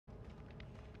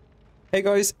Hey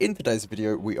guys, in today's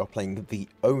video we are playing the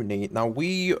ONI. Now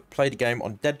we played a game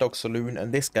on Dead Dog Saloon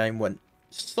and this game went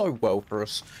so well for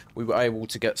us. We were able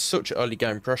to get such early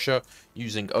game pressure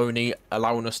using ONI,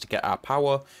 allowing us to get our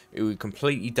power. We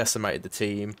completely decimated the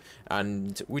team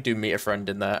and we do meet a friend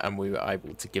in there and we were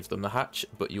able to give them the hatch,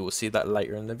 but you will see that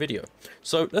later in the video.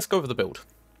 So let's go over the build.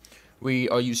 We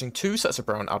are using two sets of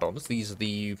brown add-ons. These are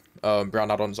the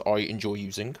brown add-ons I enjoy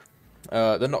using.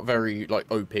 They're not very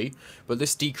like OP, but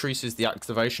this decreases the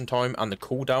activation time and the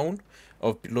cooldown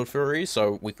of Blood Fury,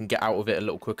 so we can get out of it a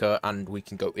little quicker and we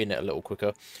can go in it a little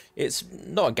quicker. It's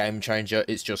not a game changer,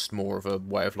 it's just more of a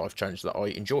way of life change that I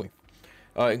enjoy.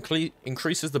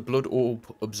 Increases the blood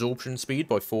orb absorption speed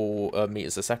by 4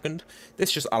 meters a second.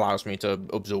 This just allows me to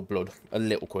absorb blood a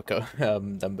little quicker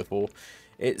than before.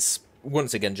 It's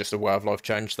once again just a way of life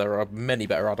change. There are many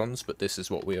better add-ons, but this is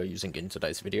what we are using in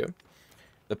today's video.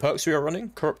 The perks we are running,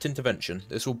 Corrupt Intervention.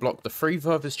 This will block the free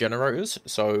Vervis generators,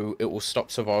 so it will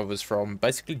stop survivors from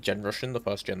basically gen rushing the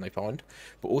first gen they find,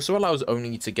 but also allows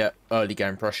ONI to get early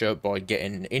game pressure by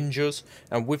getting injures,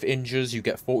 and with injures you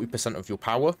get 40% of your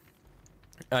power,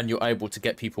 and you're able to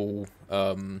get people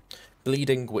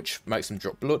bleeding, which makes them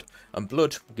drop blood, and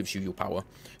blood gives you your power.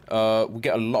 We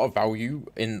get a lot of value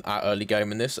in our early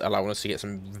game in this, allowing us to get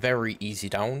some very easy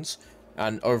downs,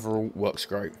 and overall works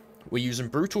great. We're using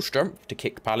Brutal Strength to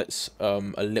kick pallets a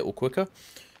little quicker.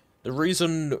 The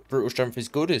reason Brutal Strength is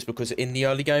good is because in the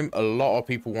early game, a lot of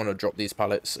people want to drop these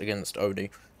pallets against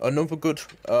ONI. Another good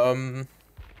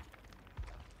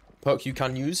perk you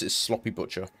can use is Sloppy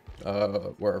Butcher,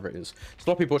 wherever it is.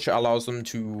 Sloppy Butcher allows them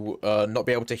to not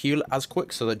be able to heal as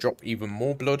quick, so they drop even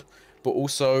more blood. But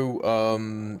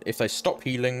also, if they stop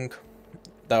healing,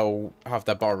 they'll have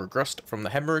their bar regressed from the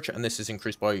hemorrhage, and this is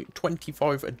increased by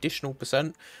 25 additional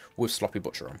 % with Sloppy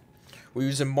Butcher on. We're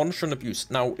using Monster Abuse.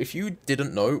 Now, if you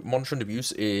didn't know, Monster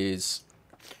Abuse is...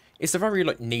 it's a very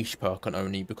like niche perk on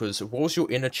ONI, because whilst you're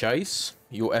in a chase,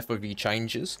 your FOV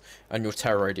changes, and your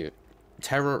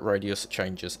terror radius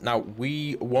changes. Now,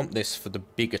 we want this for the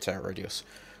bigger terror radius,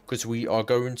 because we are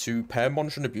going to pair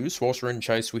Monster Abuse. Whilst we're in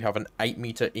chase, we have an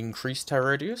 8-meter increased terror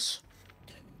radius.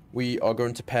 We are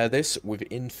going to pair this with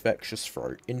Infectious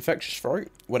Throat. Infectious Throat,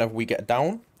 whenever we get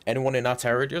down, anyone in our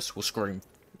terror radius will scream,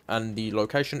 and the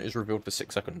location is revealed for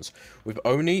 6 seconds. With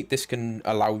ONI, this can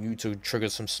allow you to trigger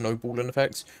some snowballing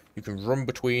effects. You can run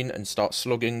between and start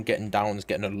slugging, getting downs,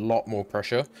 getting a lot more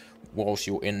pressure whilst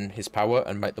you're in his power,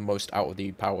 and make the most out of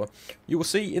the power. You will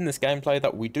see in this gameplay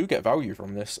that we do get value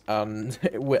from this, and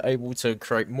we're able to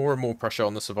create more and more pressure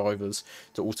on the survivors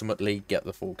to ultimately get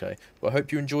the 4K. But I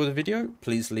hope you enjoy the video.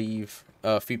 Please leave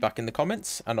feedback in the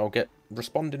comments, and I'll get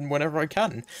responding whenever I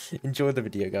can. Enjoy the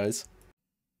video, guys.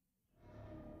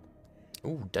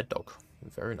 Ooh, Dead Dog.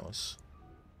 Very nice.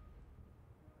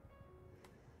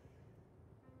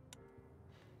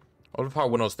 I love how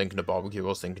when I was thinking of barbecue, I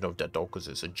was thinking of Dead Dog because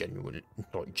it's a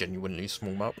genuinely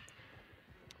small map.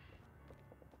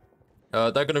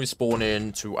 They're going to be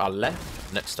spawning to our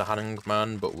left, next to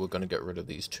Hangman, but we're going to get rid of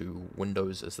these 2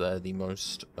 windows as they're the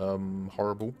most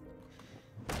horrible.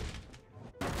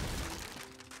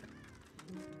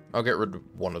 I'll get rid of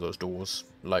one of those doors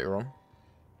later on.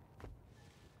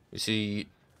 You see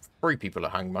 3 people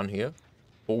at Hangman here.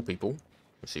 4 people.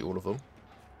 You see all of them.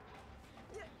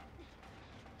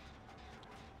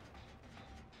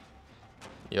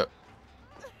 Yep.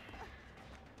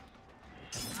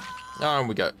 And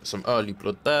we get some early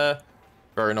blood there.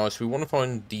 Very nice. We want to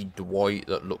find the Dwight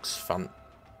that looks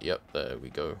Yep, there we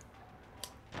go.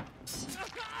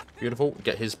 Beautiful.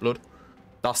 Get his blood.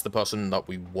 That's the person that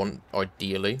we want,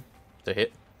 ideally, to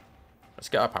hit. Let's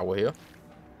get our power here.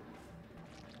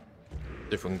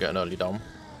 See if we can get an early down.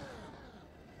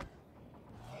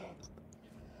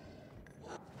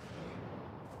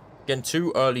 Again,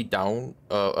 2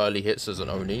 early hits as an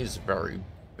ONI is very,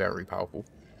 very powerful.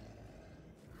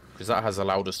 Because that has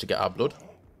allowed us to get our blood.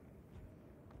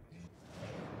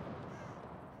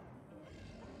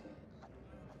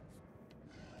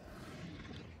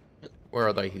 Where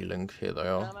are they healing? Here they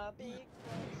are.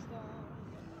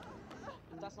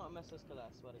 That's not a Messer's killer, I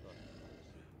swear to God.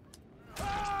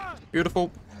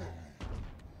 Beautiful.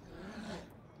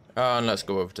 And let's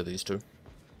go over to these 2.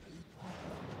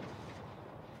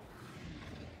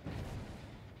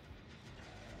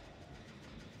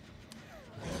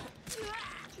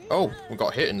 Oh, we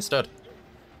got hit instead.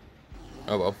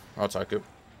 Oh well, I'll take it.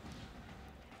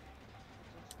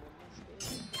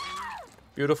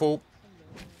 Beautiful.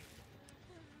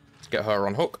 Let's get her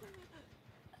on hook.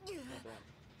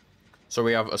 So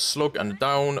we have a slug and a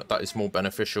down. That is more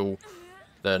beneficial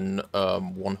than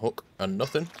 1 hook and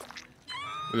nothing.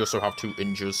 We also have 2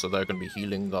 injures, so they're going to be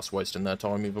healing. That's wasting their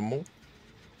time even more.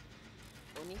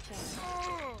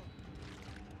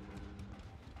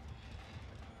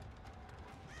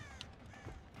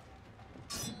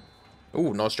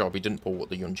 Oh, nice job. He didn't pull what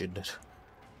the Yunjin did.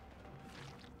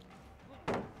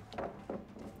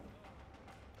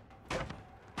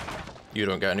 You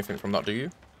don't get anything from that, do you?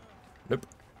 Nope.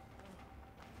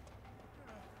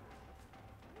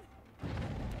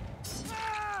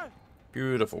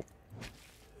 Beautiful.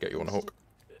 Get you on a hook.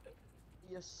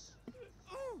 Yes.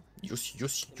 Yes,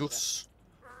 yes, yes.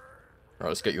 Right,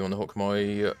 let's get you on the hook,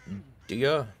 my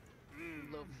dear.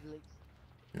 Lovely.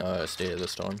 No, it's dear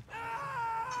this time.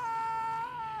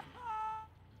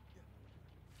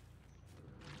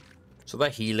 So they're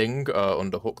healing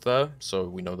under hook there, so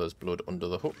we know there's blood under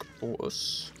the hook for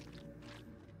us.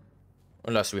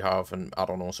 Unless we have an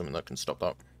add-on or something that can stop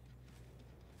that.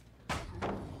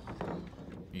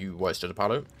 You wasted a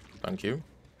pallet. Thank you.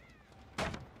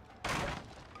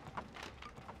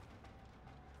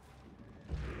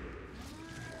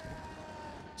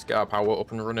 Let's get our power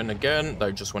up and running again.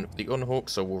 They just went for the unhook,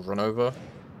 so we'll run over.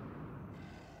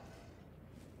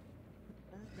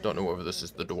 Don't know whether this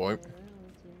is the Dwight.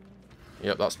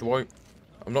 Yep, that's Dwight.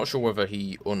 I'm not sure whether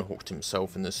he unhooked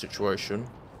himself in this situation.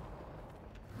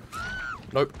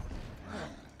 Nope.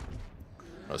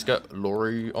 Let's get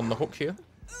Laurie on the hook here.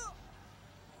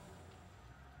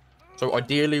 So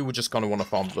ideally, we just kind of want to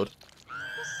farm blood.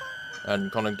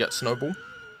 And kind of get Snowball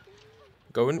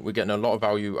going. We're getting a lot of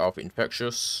value out of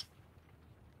Infectious.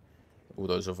 All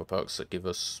those other perks that give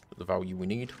us the value we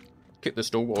need. Kick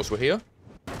this door whilst we're here.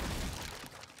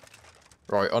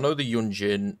 Right, I know the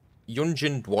Yunjin,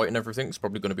 Dwight and everything's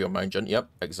probably going to be on main gen. Yep,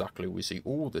 exactly. We see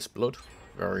all this blood.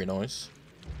 Very nice.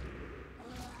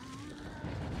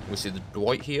 We see the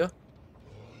Dwight here.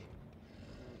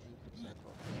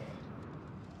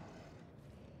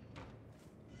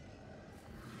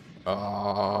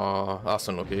 That's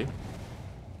unlucky.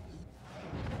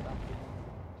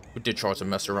 We did try to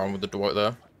mess around with the Dwight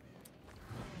there.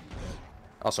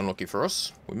 That's unlucky for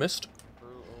us. We missed.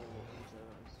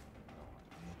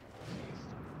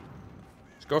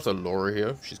 Let's go after Laura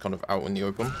here. She's kind of out in the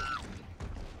open.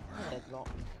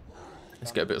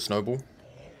 Let's get a bit of Snowball.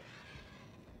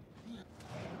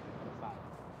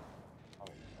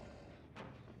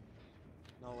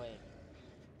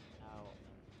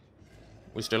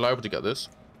 We're still able to get this.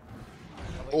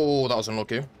 Oh, that was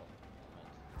unlucky.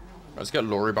 Let's get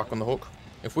Laurie back on the hook.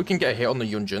 If we can get a hit on the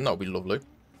Yunjin, that would be lovely.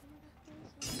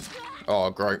 Oh,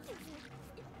 great.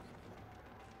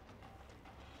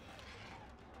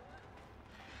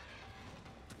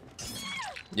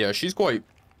 Yeah, she's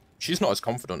not as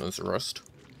confident as the rest.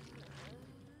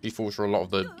 She falls for a lot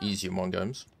of the easier mind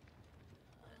games.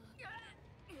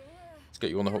 Let's get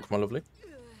you on the hook, my lovely.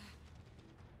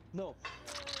 No.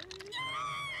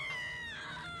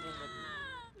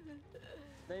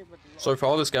 So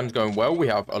far, this game's going well. We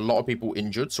have a lot of people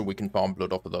injured, so we can farm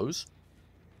blood off of those.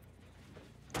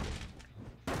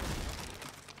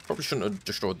 Probably shouldn't have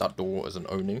destroyed that door as an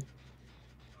Oni.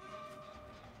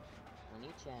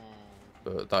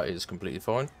 But that is completely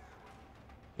fine.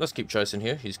 Let's keep chasing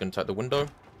here. He's going to take the window.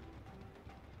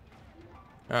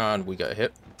 And we get a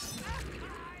hit.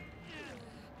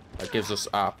 That gives us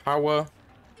our power.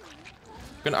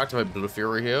 We're going to activate Blood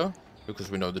Fury here, because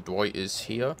we know the Dwight is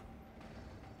here.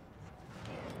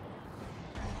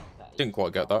 Didn't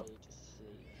quite get that.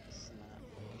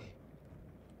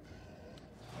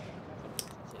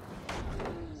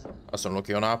 That's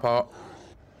unlucky on our part.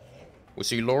 We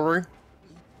see Laurie.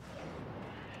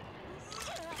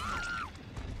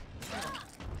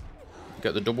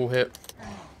 Get the double hit.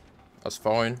 That's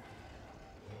fine.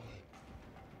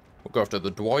 We'll go after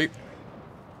the Dwight.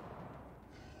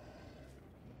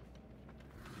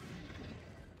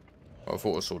 I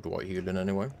thought I saw Dwight healing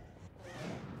anyway.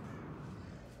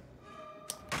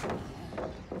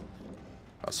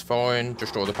 That's fine.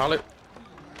 Destroy the pallet.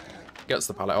 Gets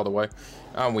the pallet out of the way.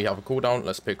 And we have a cooldown.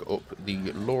 Let's pick up the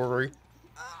Laurie.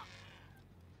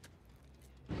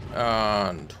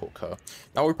 And hook her.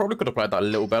 Now, we probably could have played that a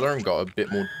little better and got a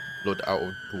bit more blood out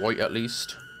of Dwight at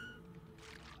least.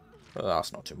 But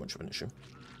that's not too much of an issue.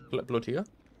 Collect blood here.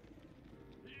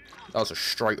 That was a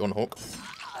straight unhook.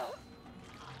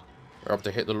 We're able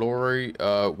to hit the Laurie.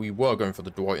 We were going for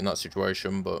the Dwight in that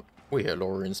situation, but we hit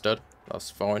Laurie instead.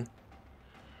 That's fine.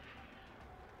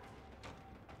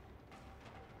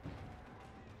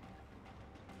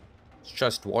 Let's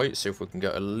chest Dwight, see if we can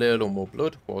get a little more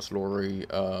blood whilst Laurie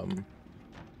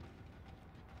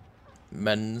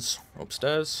mends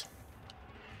upstairs.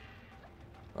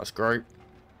 That's great.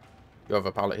 You have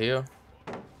a pallet here.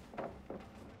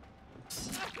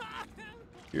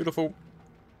 Beautiful.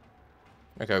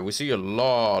 Okay, we see a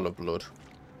lot of blood.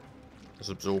 Let's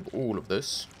absorb all of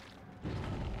this.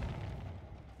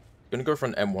 Gonna go for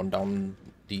an M1 down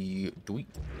the dweep.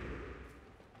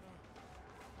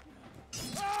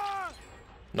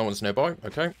 No one's nearby.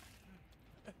 Okay.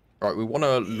 Right, we want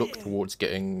to look towards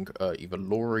getting either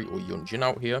Lori or Yunjin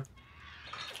out here.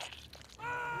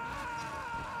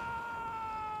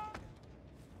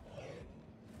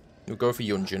 We'll go for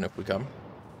Yunjin if we can.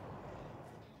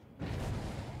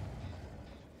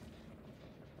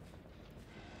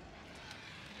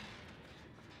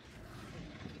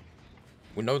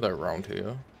 We know they're around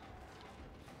here.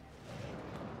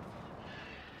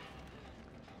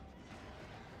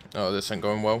 Oh, this ain't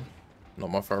going well. Not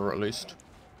my favourite, at least.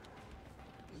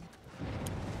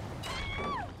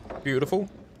 Beautiful.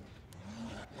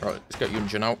 Right, let's get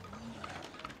Yunjin out.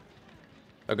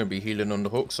 They're going to be healing on the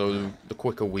hook, so the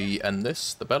quicker we end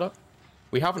this, the better.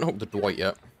 We haven't hooked the Dwight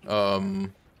yet. The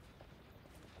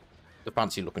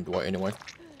fancy looking Dwight, anyway.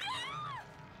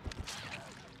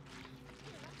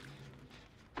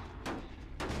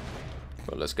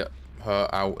 But let's get her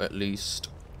out at least.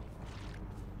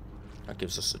 That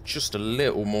gives us just a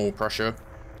little more pressure.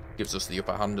 Gives us the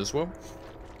upper hand as well.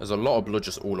 There's a lot of blood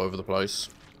just all over the place.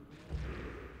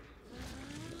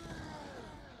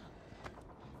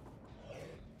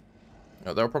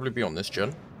 They'll probably be on this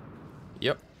gen.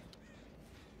 Yep.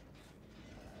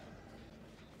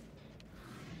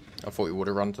 I thought he would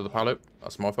have run to the pallet.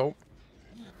 That's my fault.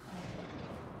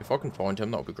 If I can find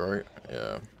him, that would be great.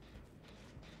 Yeah.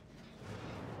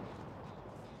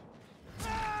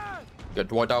 Get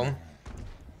Dwight down.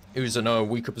 Who's in a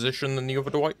weaker position than the other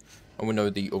Dwight. And we know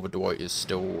the other Dwight is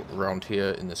still around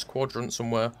here in this quadrant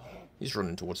somewhere. He's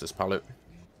running towards this pallet.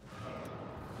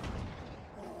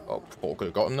 Oh, Paul could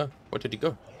have got him there. Where did he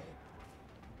go?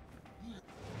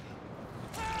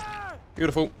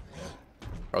 Beautiful.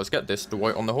 Right, let's get this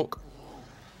Dwight on the hook.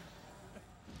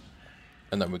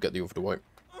 And then we get the other Dwight.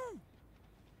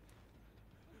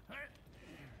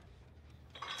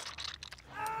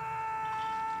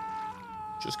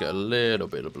 Just get a little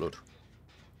bit of blood.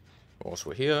 Whilst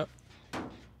we're here.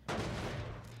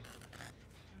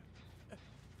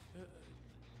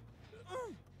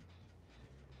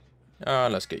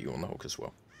 And let's get you on the hook as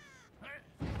well.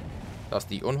 That's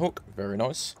the unhook. Very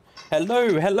nice.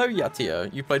 Hello, hello,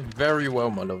 Yatia. You played very well,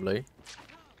 my lovely.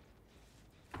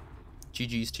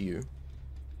 GG's to you.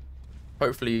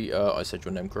 Hopefully, I said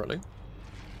your name correctly.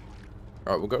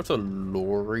 Alright, we'll go to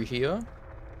Lori here.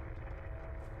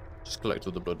 Just collect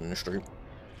all the blood in the street.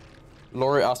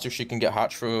 Lori asked if she can get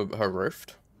hatch for her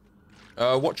rift.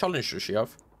 What challenge does she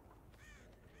have?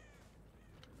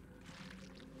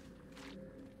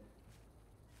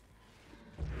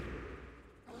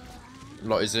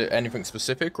 Like, is it anything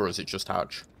specific, or is it just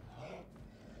hatch?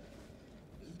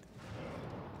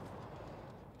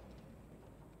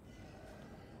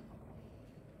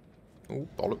 Oh,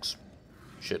 bollocks.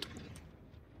 Shit.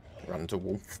 Ran into a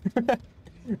wall.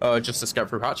 Just escape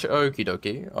through hatch. Okie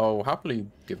dokie. I'll happily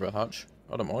give her a hatch.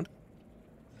 I don't mind.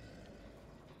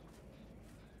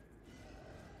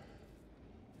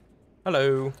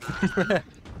 Hello.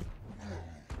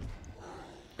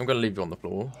 I'm gonna leave you on the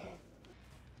floor.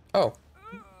 Oh.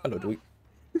 Hello, Dweet.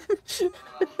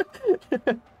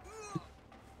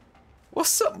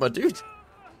 What's up, my dude?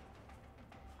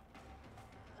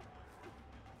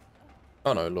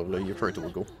 Oh no, lovely. You're free to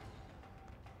wiggle.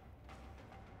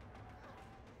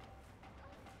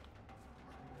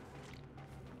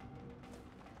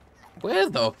 Where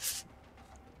the f...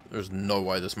 There's no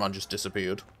way this man just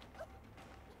disappeared.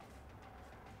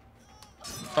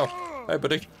 Oh, hey,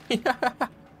 buddy.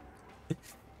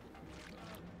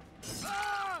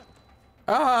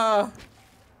 Ah!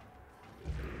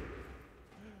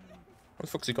 Where the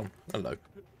fuck's he gone? Hello.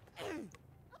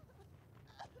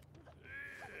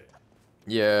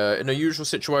 Yeah, in a usual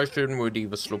situation, we'd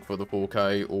either slug for the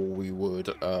 4K or we would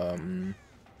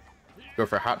go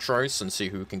for a hatch race and see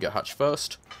who can get hatch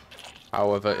first.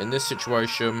 However, in this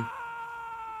situation,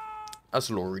 as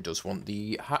Lori does want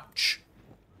the hatch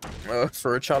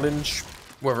for a challenge,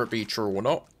 whether it be true or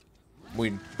not,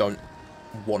 we don't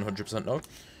 100% know.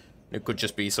 It could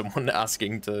just be someone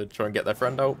asking to try and get their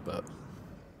friend out, but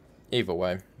either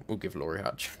way, we'll give Lori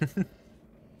hatch.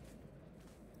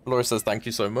 Laura says thank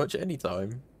you so much,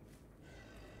 anytime.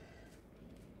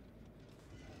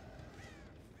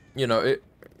 You know,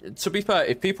 to be fair,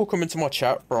 if people come into my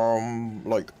chat from,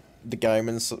 like, the game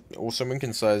and or someone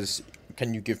says,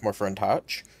 can you give my friend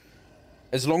hatch?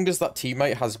 As long as that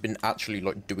teammate has been actually,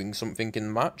 like, doing something in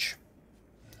the match,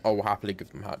 I will happily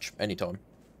give them hatch, anytime.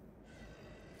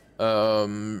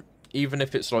 even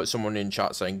if it's like someone in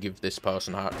chat saying give this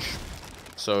person hatch.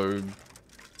 So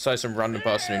say some random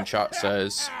person in chat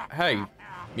says, hey,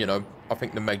 you know, I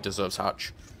think the Meg deserves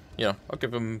hatch. You know, I'll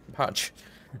give them hatch.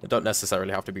 It don't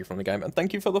necessarily have to be from the game. And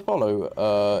thank you for the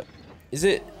follow. Is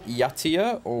it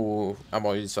Yatia, or am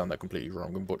I saying that completely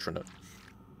wrong and butchering it?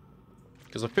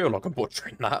 Because I feel like I'm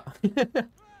butchering that.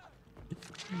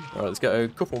 Alright, let's get a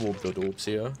couple more blood orbs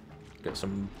here. Get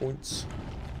some points.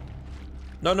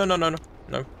 No, no, no, no, no.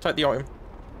 No, take the item.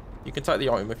 You can take the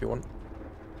item if you want.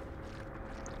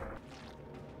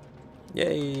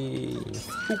 Yay.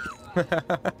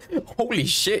 Holy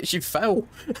shit, she fell.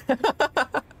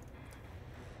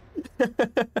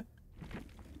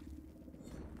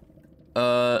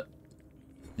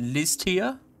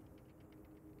 Listia?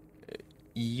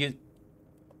 You...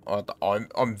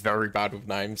 I'm very bad with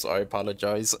names, I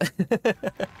apologize.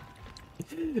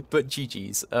 But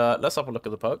GG's. Let's have a look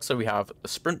at the perks. So we have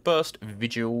Sprint Burst,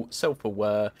 Vigil,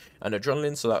 Self-Aware, and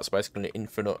Adrenaline. So that's basically an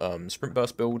infinite Sprint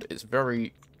Burst build. It's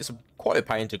quite a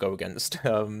pain to go against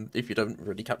if you don't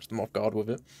really catch them off guard with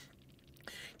it.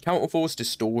 Counterforce,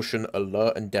 Distortion,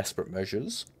 Alert, and Desperate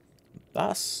Measures.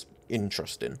 That's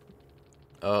interesting.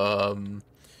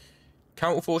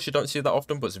 Counterforce, you don't see that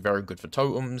often, but it's very good for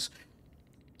totems.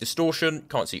 Distortion,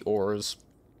 can't see auras.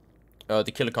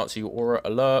 The killer can't see your aura.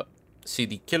 Alert, see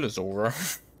the killer's aura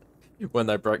when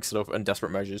they break stuff. And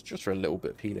Desperate Measures, just for a little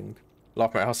bit of healing.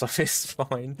 Laugh my house off is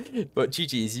fine. But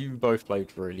GG's, you both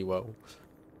played really well.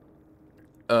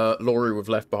 Laurie with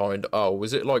Left Behind. Oh,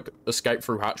 was it like Escape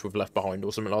Through Hatch with Left Behind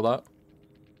or something like that?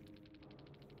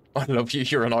 I love you,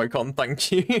 you're an icon,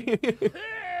 thank you.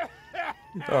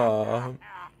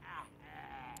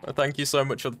 Thank you so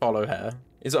much for the follow, Hair.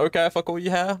 Is it okay if I call you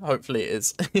Hair? Hopefully it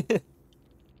is.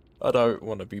 I don't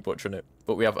want to be butchering it.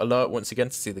 But we have Alert once again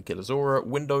to see the killer's aura,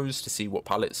 Windows to see what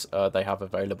pallets they have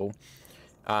available,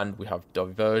 and we have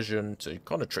Diversion to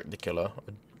kind of trick the killer.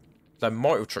 They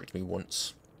might have tricked me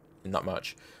once in that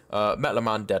match. Metal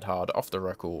Man, Dead Hard, Off the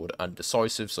Record, and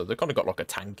Decisive, so they've kind of got like a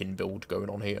tanking build going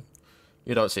on here.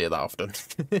 You don't see it that often.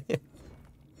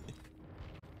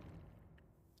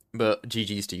 But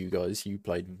GG's to you guys, you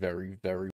played very, very